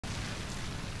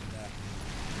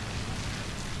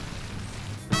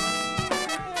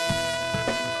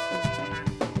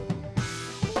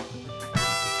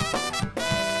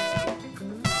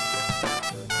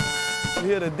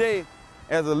here today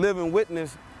as a living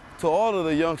witness to all of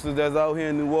the youngsters that's out here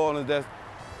in New Orleans that's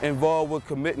involved with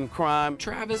committing crime.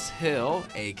 Travis Hill,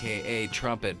 aka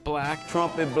Trumpet Black.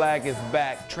 Trumpet Black is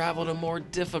back. Traveled a more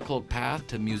difficult path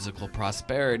to musical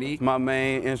prosperity. My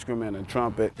main instrument, a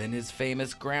trumpet. Than his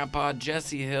famous grandpa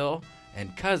Jesse Hill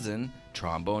and cousin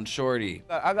Trombone Shorty.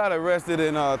 I got arrested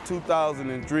in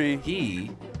 2003.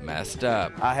 He messed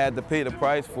up. I had to pay the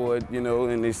price for it, you know,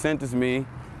 and they sentenced me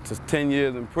to 10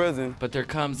 years in prison. But there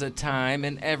comes a time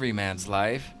in every man's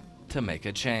life to make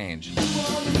a change.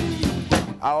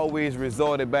 I always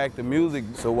resorted back to music,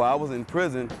 so while I was in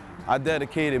prison, I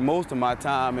dedicated most of my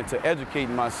time into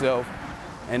educating myself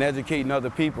and educating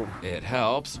other people. It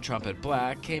helps. Trumpet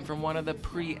Black came from one of the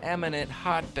preeminent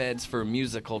hotbeds for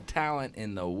musical talent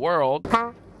in the world.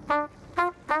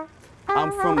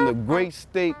 I'm from the great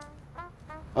state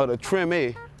of the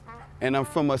Treme, and I'm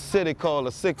from a city called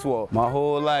the Sixth Ward. My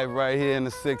whole life right here in the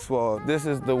Sixth Ward. This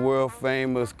is the world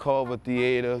famous Culver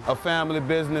Theater, a family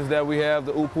business that we have,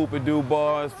 the Oop-Oop-A-Doo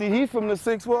bars. See, he's from the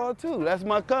Sixth Ward too. That's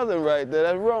my cousin right there,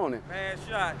 that's Ronan. Man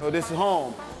shot. So this is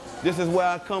home. This is where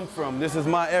I come from. This is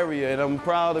my area, and I'm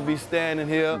proud to be standing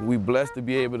here. We blessed to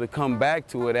be able to come back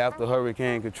to it after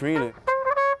Hurricane Katrina.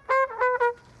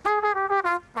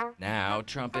 Now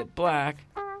Trumpet Black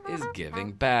is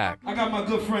giving back. I got my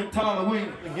good friend Tyler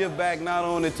Wayne. To give back not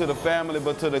only to the family,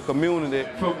 but to the community.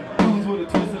 From Dudes with a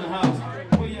Twist in the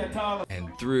House. Where you at, Tyler?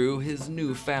 And through his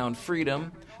newfound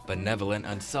freedom, benevolent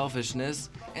unselfishness,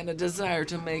 and a desire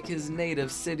to make his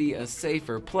native city a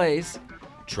safer place,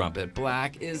 Trumpet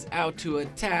Black is out to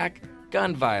attack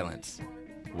gun violence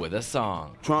with a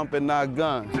song. Trumpet, not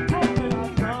guns.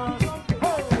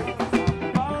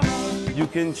 You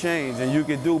can change and you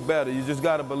can do better. You just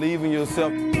gotta believe in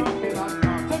yourself.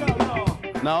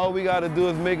 Now all we gotta do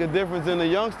is make a difference in the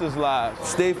youngsters' lives.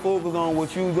 Stay focused on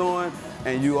what you're doing,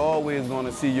 and you always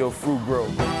gonna see your fruit grow.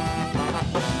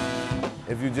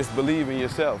 If you just believe in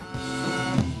yourself.